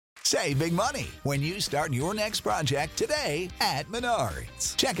Save big money when you start your next project today at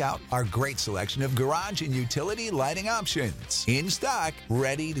Menards. Check out our great selection of garage and utility lighting options. In stock,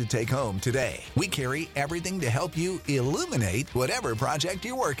 ready to take home today. We carry everything to help you illuminate whatever project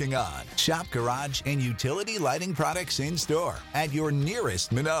you're working on. Shop garage and utility lighting products in store at your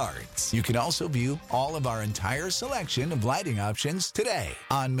nearest Menards. You can also view all of our entire selection of lighting options today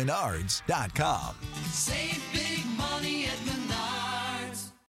on Menards.com. Save big money at Menards.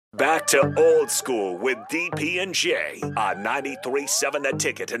 Back to old school with DP and J on 93.7 The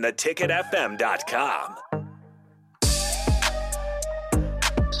Ticket and theticketfm.com.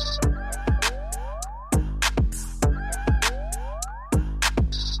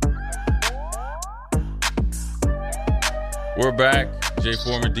 We're back. Jay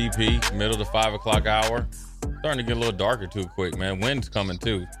Foreman, DP, middle to 5 o'clock hour. Starting to get a little darker too quick, man. Wind's coming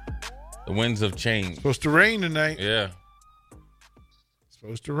too. The winds have changed. Supposed to rain tonight. Yeah.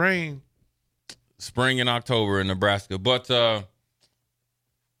 Supposed to rain. Spring in October in Nebraska. But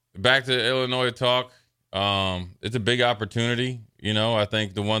back to Illinois talk. It's a big opportunity. You know, I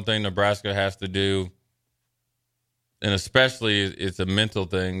think the one thing Nebraska has to do, and especially it's a mental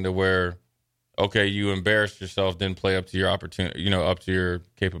thing to where, okay, you embarrassed yourself, didn't play up to your opportunity, you know, up to your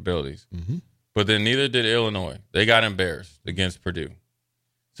capabilities. Mm-hmm. But then neither did Illinois. They got embarrassed against Purdue.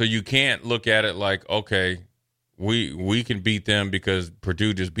 So you can't look at it like, okay, we can beat them because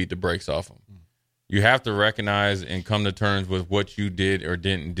Purdue just beat the brakes off them. You have to recognize and come to terms with what you did or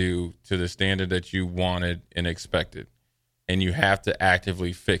didn't do to the standard that you wanted and expected. And you have to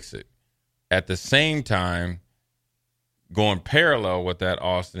actively fix it. At the same time, going parallel with that,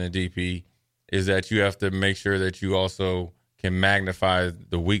 Austin and DP, is that you have to make sure that you also can magnify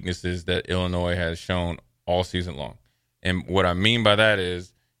the weaknesses that Illinois has shown all season long. And what I mean by that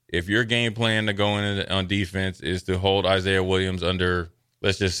is, if your game plan to go in on defense is to hold Isaiah Williams under,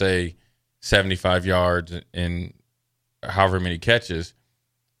 let's just say, 75 yards and however many catches,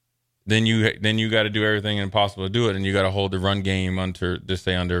 then you got to do everything impossible to do it, and you got to hold the run game under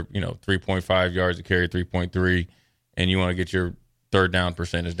 3.5 yards to carry, 3.3, and you want to get your third down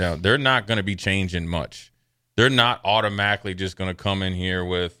percentage down. They're not going to be changing much. They're not automatically just going to come in here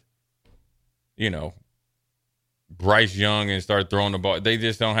with, Bryce Young and start throwing the ball. They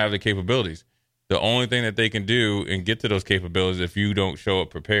just don't have the capabilities. The only thing that they can do and get to those capabilities if you don't show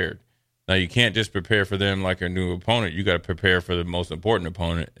up prepared. Now, you can't just prepare for them like a new opponent. You got to prepare for the most important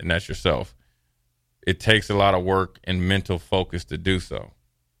opponent, and that's yourself. It takes a lot of work and mental focus to do so.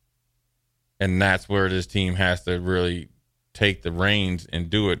 And that's where this team has to really take the reins and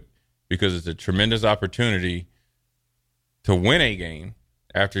do it, because it's a tremendous opportunity to win a game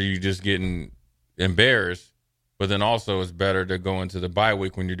after you just getting embarrassed. But then also it's better to go into the bye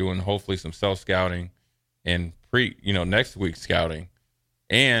week when you're doing hopefully some self-scouting and next week's scouting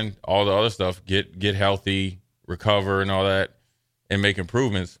and all the other stuff, get healthy, recover and all that, and make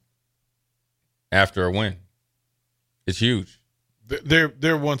improvements after a win. It's huge.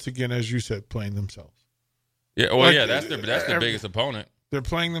 They're once again, as you said, playing themselves. Yeah, well, that's the biggest opponent. They're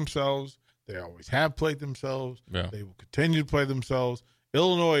playing themselves. They always have played themselves. Yeah. They will continue to play themselves.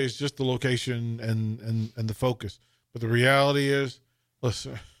 Illinois is just the location and the focus. But the reality is,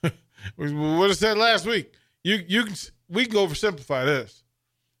 listen, what I said last week, we can oversimplify this.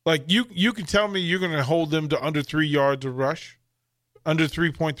 Like you can tell me you're going to hold them to under 3 yards of rush, under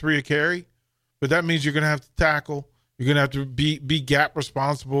 3.3 a carry, but that means you're going to have to tackle. You're going to have to be gap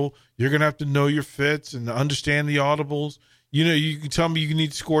responsible. You're going to have to know your fits and understand the audibles. You can tell me you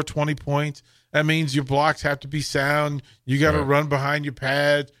need to score 20 points. That means your blocks have to be sound. You got to run behind your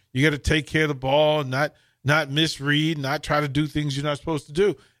pads. You got to take care of the ball and not misread, not try to do things you're not supposed to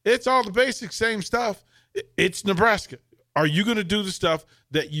do. It's all the basic same stuff. It's Nebraska. Are you going to do the stuff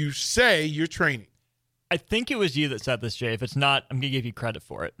that you say you're training? I think it was you that said this, Jay. If it's not, I'm going to give you credit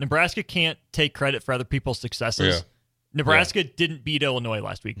for it. Nebraska can't take credit for other people's successes. Yeah. Nebraska didn't beat Illinois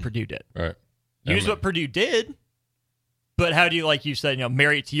last week. Purdue did. Right. Use what Purdue did. But how do you, like you said,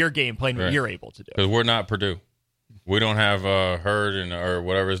 marry it to your game plan what you're able to do? Because we're not Purdue. We don't have Hurd or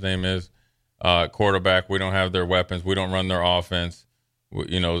whatever his name is, quarterback. We don't have their weapons. We don't run their offense,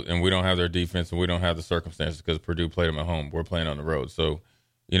 and we don't have their defense, and we don't have the circumstances because Purdue played them at home. We're playing on the road. So,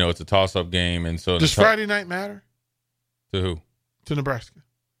 it's a toss-up game. And so does Friday night matter? To who? To Nebraska.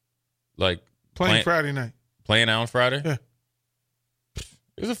 Like playing Friday night. Playing on Friday? Yeah.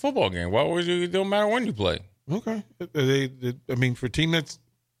 It's a football game. Why would you? It don't matter when you play. Okay. For a team that's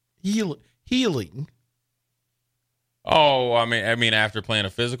healing. Oh, I mean, after playing a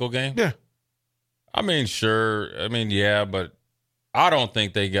physical game? Yeah. Sure. Yeah, but I don't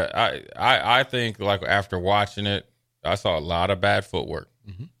think they got. I think like after watching it, I saw a lot of bad footwork.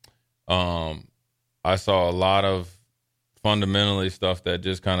 Mm-hmm. I saw a lot of fundamentally stuff that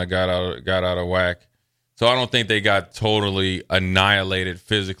just kind of got out of whack. So I don't think they got totally annihilated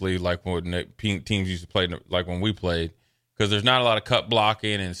physically like when teams used to play, like when we played, because there's not a lot of cut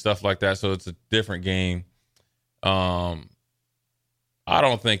blocking and stuff like that. So it's a different game. I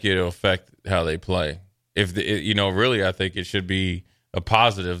don't think it'll affect how they play. Really, I think it should be a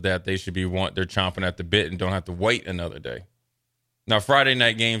positive that they should be they're chomping at the bit and don't have to wait another day. Now, Friday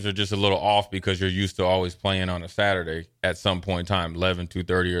night games are just a little off because you're used to always playing on a Saturday at some point in time, 11,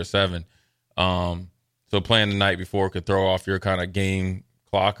 2:30, or 7. So playing the night before could throw off your kind of game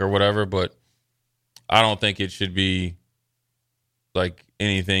clock or whatever, but I don't think it should be like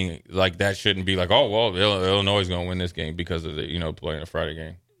anything like that. Shouldn't be like, oh, well, Illinois is going to win this game because of playing a Friday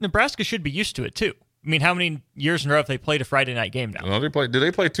game. Nebraska should be used to it too. I mean, how many years in a row have they played a Friday night game now? Did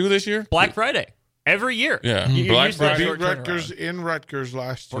they play 2 this year? Black Friday. Every year. Yeah. Black Friday. Beat Rutgers in Rutgers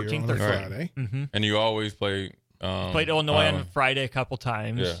last year on a Friday. Mm-hmm. And you always play. Played Illinois on Friday a couple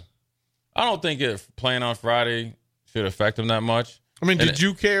times. Yeah. I don't think playing on Friday should affect them that much. I mean, did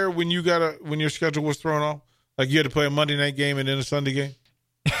you care when your schedule was thrown off? Like you had to play a Monday night game and then a Sunday game?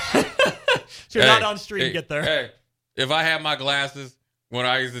 So you're not on stream to get there. Hey, if I had my glasses when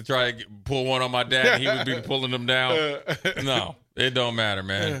I used to try to pull one on my dad and he would be pulling them down, no, it don't matter,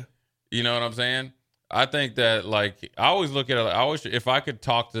 man. Yeah. You know what I'm saying? I think that, like, I always look at it. If I could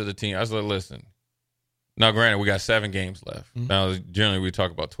talk to the team, I was like, listen. Now, granted, we got 7 games left. Mm-hmm. Now, generally, we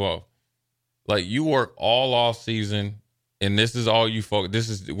talk about 12. Like, you work all off season, and this is all you focus. This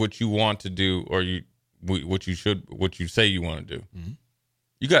is what you want to do, or what you say you want to do. Mm-hmm.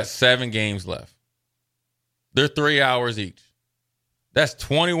 You got 7 games left. They're 3 hours each. That's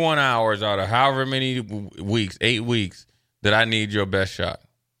 21 hours out of however many weeks, 8 weeks, that I need your best shot.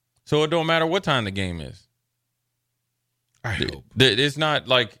 So it don't matter what time the game is. I hope. It's not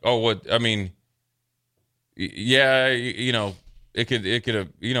like, it could have,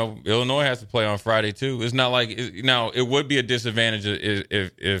 Illinois has to play on Friday too. It's not like, it would be a disadvantage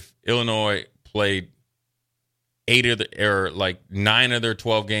if Illinois played 9 of their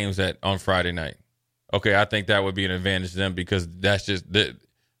 12 games on Friday night. Okay, I think that would be an advantage to them because that's just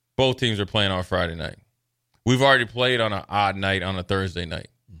both teams are playing on Friday night. We've already played on an odd night on a Thursday night.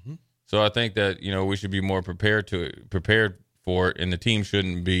 Mm-hmm. So I think that, we should be more prepared for it, and the team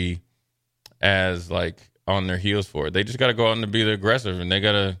shouldn't be as on their heels for it. They just got to go out and be the aggressive, and they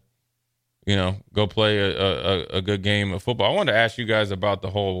got to, go play a good game of football. I wanted to ask you guys about the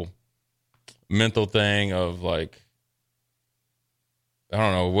whole mental thing of I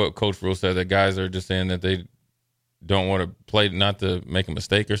don't know what Coach Rule said, that guys are just saying that they don't want to play not to make a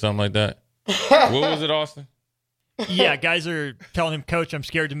mistake or something like that. What was it, Austin? Yeah, guys are telling him, Coach, I'm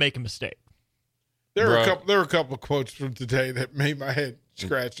scared to make a mistake. There were a couple of quotes from today that made my head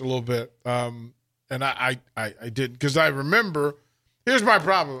scratch a little bit. And I didn't, because I remember, here's my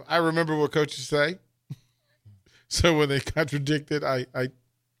problem. I remember what coaches say. So when they contradicted,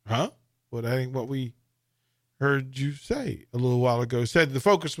 well, that ain't what we heard you say a little while ago. Said the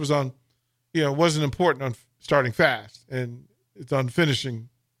focus was on, wasn't important on starting fast, and it's on finishing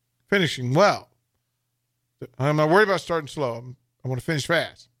well. I'm not worried about starting slow. I want to finish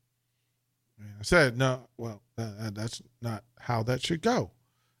fast. And I said, no, well, that's not how that should go.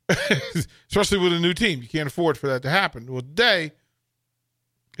 Especially with a new team. You can't afford for that to happen. Well, today,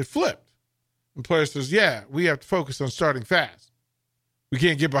 it flipped. And players says, yeah, we have to focus on starting fast. We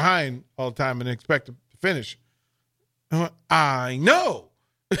can't get behind all the time and expect to finish. I know.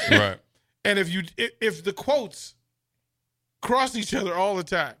 Right. And if the quotes cross each other all the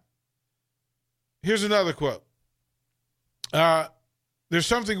time, here's another quote. There's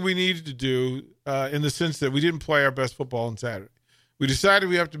something we needed to do in the sense that we didn't play our best football on Saturday. We decided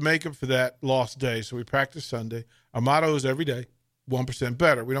we have to make up for that lost day, so we practiced Sunday. Our motto is every day, 1%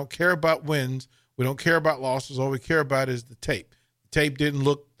 better. We don't care about wins. We don't care about losses. All we care about is the tape. The tape didn't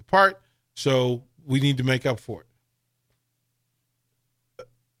look the part, so we need to make up for it.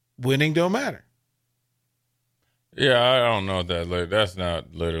 Winning don't matter. Yeah, I don't know that. That's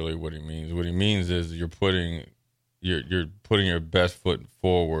not literally what he means. What he means is you're putting your best foot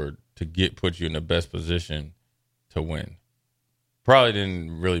forward to put you in the best position to win. Probably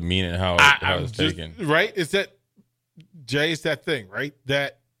didn't really mean it how it's taken. Right? It's that, Jay, it's that thing, right?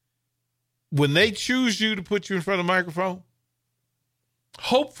 That when they choose you to put you in front of the microphone,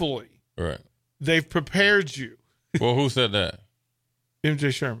 hopefully, right, they've prepared you. Well, who said that?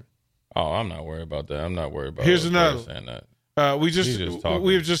 MJ Sherman. Oh, I'm not worried about that. I'm not worried about Here's another saying that.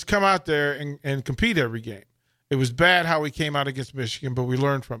 We've just come out there and compete every game. It was bad how we came out against Michigan, but we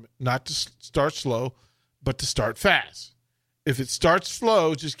learned from it. Not to start slow, but to start fast. if it starts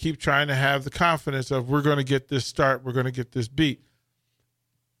slow, just keep trying to have the confidence of we're going to get this start, we're going to get this beat.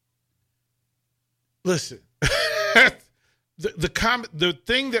 Listen, the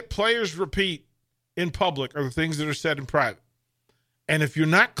thing that players repeat in public are the things that are said in private. And if you're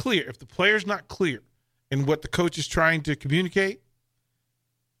not clear, if the player's not clear in what the coach is trying to communicate,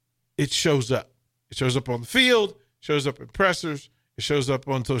 it shows up. It shows up on the field, shows up in pressers, it shows up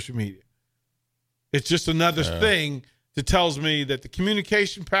on social media. It's just another thing that tells me that the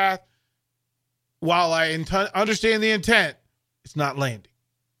communication path, while I understand the intent, it's not landing.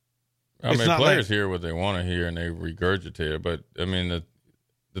 I mean, players hear what they want to hear and they regurgitate it. But, I mean,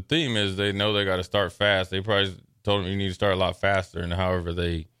 the theme is they know they got to start fast. They probably told them you need to start a lot faster, and however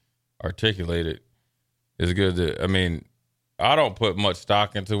they articulate it is good. I mean, I don't put much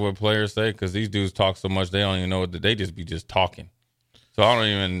stock into what players say because these dudes talk so much they don't even know what they just be just talking. So I don't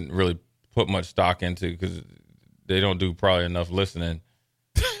even really put much stock into because they don't do probably enough listening.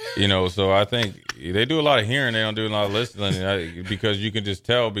 So I think they do a lot of hearing. They don't do a lot of listening because you can just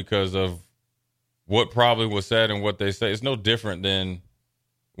tell because of what probably was said and what they say. It's no different than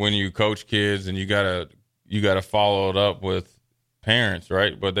when you coach kids and you gotta follow it up with parents,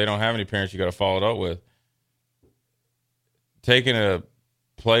 right? But they don't have any parents you got to follow it up with. Taking a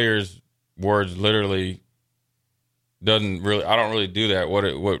player's words literally I don't really do that.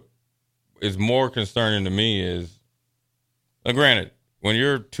 What is more concerning to me is, granted, when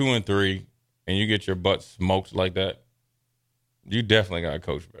you're 2-3 and you get your butt smoked like that, you definitely got to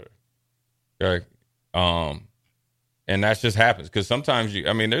coach better. Okay. And that just happens because sometimes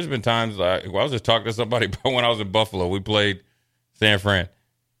there's been times I was just talking to somebody about when I was in Buffalo. We played San Fran.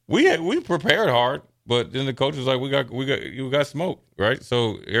 We prepared hard, but then the coach was like, we got smoked, right?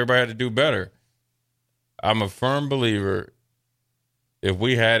 So everybody had to do better. I'm a firm believer if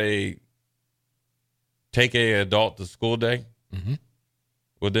we had take a adult to school day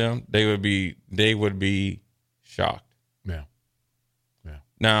with them, they would be shocked. Yeah.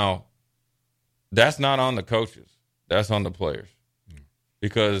 Now, that's not on the coaches. That's on the players.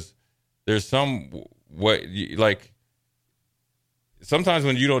 Because there's some way, like, sometimes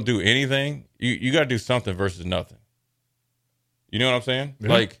when you don't do anything, you got to do something versus nothing. You know what I'm saying?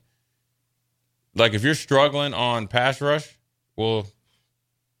 Yeah. Like if you're struggling on pass rush, well,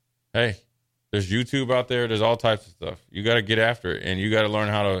 hey, there's YouTube out there. There's all types of stuff. You got to get after it, and you got to learn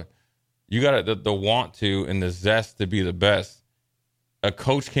how to. You got the want to and the zest to be the best. A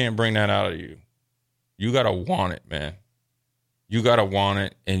coach can't bring that out of you. You got to want it, man. You got to want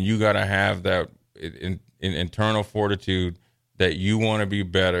it, and you got to have that internal fortitude that you want to be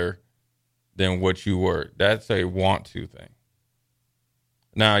better than what you were. That's a want to thing.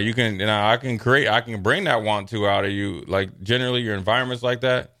 Now I can bring that want to out of you. Like generally your environment's like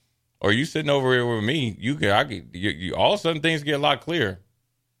that, or you sitting over here with me, you all of a sudden things get a lot clearer.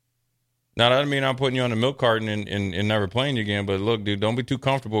 Now that doesn't mean I'm putting you on the milk carton and never playing you again. But look, dude, don't be too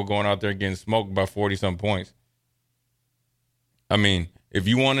comfortable going out there and getting smoked by 40-some points. I mean, if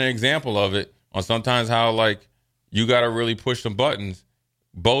you want an example of it on sometimes how like you got to really push some buttons.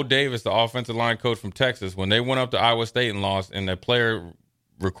 Bo Davis, the offensive line coach from Texas, when they went up to Iowa State and lost, and the player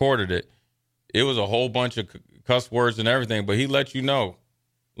recorded it, it was a whole bunch of cuss words and everything. But he let you know,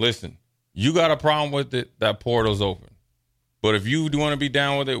 listen, you got a problem with it, that portal's open. But if you do want to be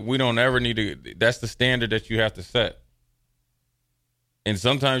down with it, we don't ever need to. That's the standard that you have to set. And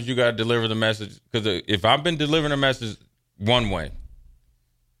sometimes you got to deliver the message. Because if I've been delivering a message one way,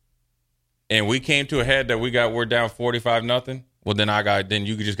 and we came to a head that we're down 45-0, well, then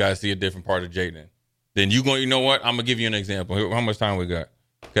you just got to see a different part of Jaden. Then you know what? I'm going to give you an example. How much time we got?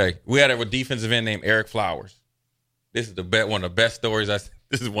 Okay. We had a defensive end named Eric Flowers. This is one of the best stories. This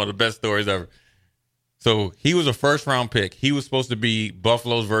is one of the best stories ever. So he was a first-round pick. He was supposed to be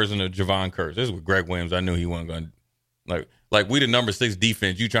Buffalo's version of Javon Curse. This is with Greg Williams. I knew he wasn't going to. Like we the number 6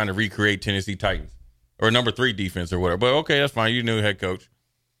 defense. You trying to recreate Tennessee Titans. Or number 3 defense or whatever. But, okay, that's fine. You knew head coach.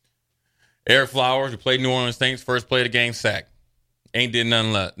 Eric Flowers, who played New Orleans Saints, first play of the game, sack. Ain't did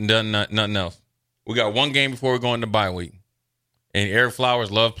nothing else. We got one game before we go into bye week. And Eric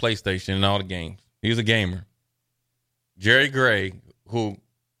Flowers loved PlayStation and all the games. He was a gamer. Jerry Gray, who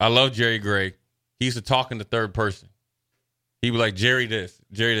I love Jerry Gray, he used to talk in the third person. He'd be like, Jerry this,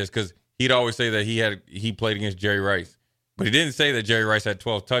 because he'd always say that he played against Jerry Rice. But he didn't say that Jerry Rice had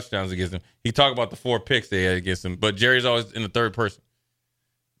 12 touchdowns against him. He talked about the 4 picks they had against him. But Jerry's always in the third person.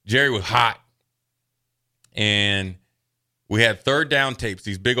 Jerry was hot. And we had third down tapes,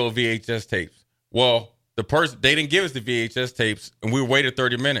 these big old VHS tapes. Well, they didn't give us the VHS tapes, and we waited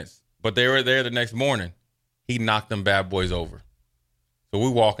 30 minutes. But they were there the next morning. He knocked them bad boys over. So we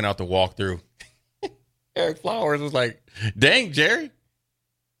walking out the walkthrough. Eric Flowers was like, dang, Jerry,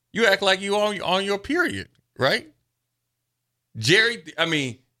 you act like you on your period, right? Jerry, I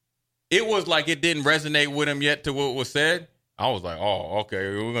mean, it was like it didn't resonate with him yet to what was said. I was like, oh, okay,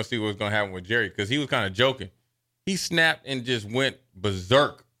 we're going to see what's going to happen with Jerry, because he was kind of joking. He snapped and just went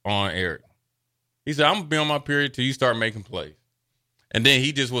berserk on Eric. He said, I'm going to be on my period till you start making plays. And then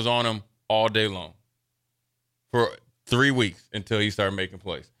he just was on him all day long for 3 weeks until he started making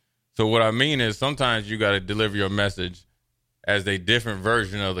plays. So what I mean is sometimes you got to deliver your message as a different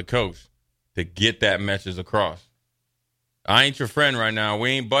version of the coach to get that message across. I ain't your friend right now. We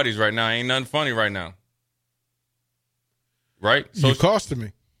ain't buddies right now. Ain't nothing funny right now. Right? So you costed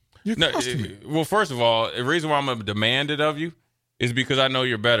me. You costed me. Well, first of all, the reason why I'm going to demand it of you is because I know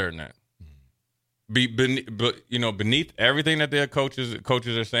you're better than that. Beneath everything that their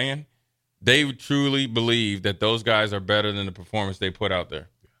coaches are saying, they truly believe that those guys are better than the performance they put out there.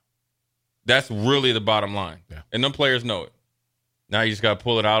 That's really the bottom line. Yeah. And them players know it. Now you just got to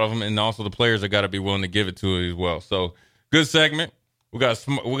pull it out of them, and also the players have got to be willing to give it to it as well. So, good segment. We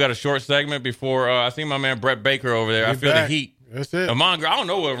got a short segment before I see my man Brett Baker over there. I feel the heat. That's it. Amon, I don't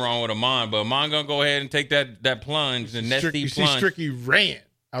know what's wrong with Amon, but Amon going to go ahead and take that plunge, the nesty plunge. Stricky ran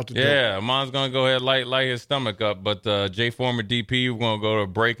out the door. Yeah, Amon's going to go ahead and light his stomach up. But Jay Former DP, we're going to go to a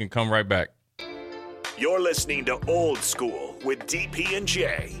break and come right back. You're listening to Old School with DP and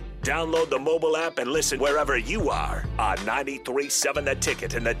J. Download the mobile app and listen wherever you are on 93.7 The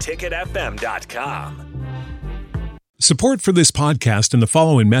Ticket and theticketfm.com. Support for this podcast and the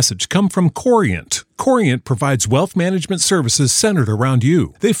following message come from Corient. Corient provides wealth management services centered around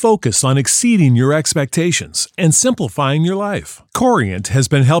you. They focus on exceeding your expectations and simplifying your life. Corient has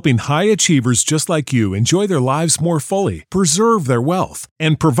been helping high achievers just like you enjoy their lives more fully, preserve their wealth,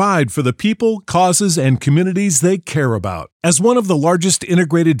 and provide for the people, causes, and communities they care about. As one of the largest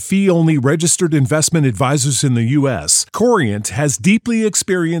integrated fee-only registered investment advisors in the U.S., Corient has deeply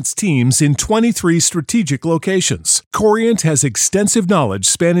experienced teams in 23 strategic locations. Corient has extensive knowledge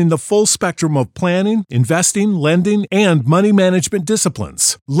spanning the full spectrum of planning, investing, lending, and money management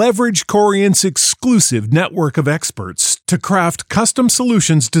disciplines. Leverage Corient's exclusive network of experts to craft custom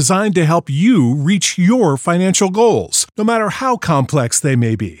solutions designed to help you reach your financial goals, no matter how complex they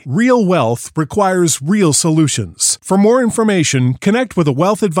may be. Real wealth requires real solutions. For more information, connect with a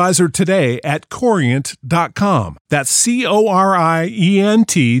wealth advisor today at Corient.com. That's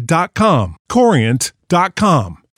Corient.com. Corient.com.